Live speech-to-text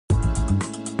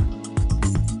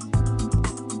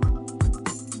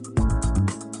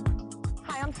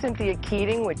Cynthia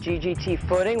Keating with GGT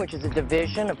Footing, which is a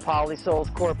division of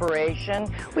Polysols Corporation.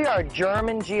 We are a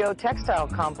German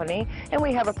geotextile company, and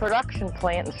we have a production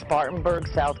plant in Spartanburg,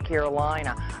 South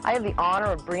Carolina. I have the honor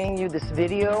of bringing you this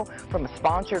video from a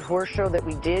sponsored horse show that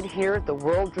we did here at the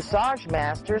World Dressage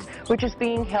Masters, which is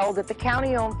being held at the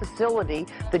county-owned facility,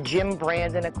 the Jim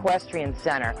Brandon Equestrian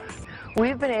Center.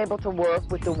 We've been able to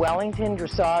work with the Wellington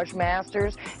Dressage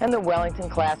Masters and the Wellington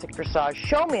Classic Dressage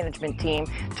Show Management Team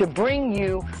to bring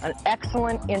you an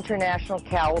excellent international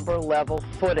caliber level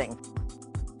footing.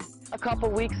 A couple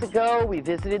weeks ago, we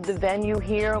visited the venue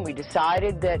here and we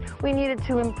decided that we needed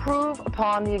to improve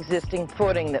upon the existing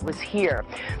footing that was here.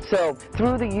 So,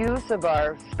 through the use of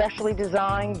our specially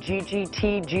designed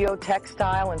GGT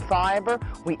geotextile and fiber,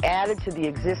 we added to the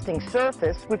existing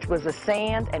surface, which was a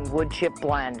sand and wood chip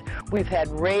blend. We've had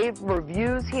rave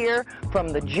reviews here from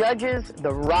the judges,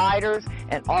 the riders,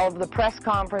 and all of the press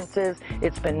conferences.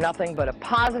 It's been nothing but a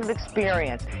positive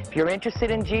experience. If you're interested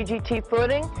in GGT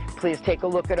footing, please take a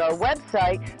look at our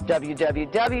website,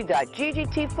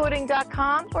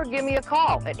 www.ggtfooting.com, or give me a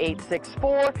call at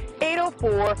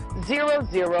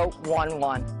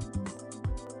 864-804-0011.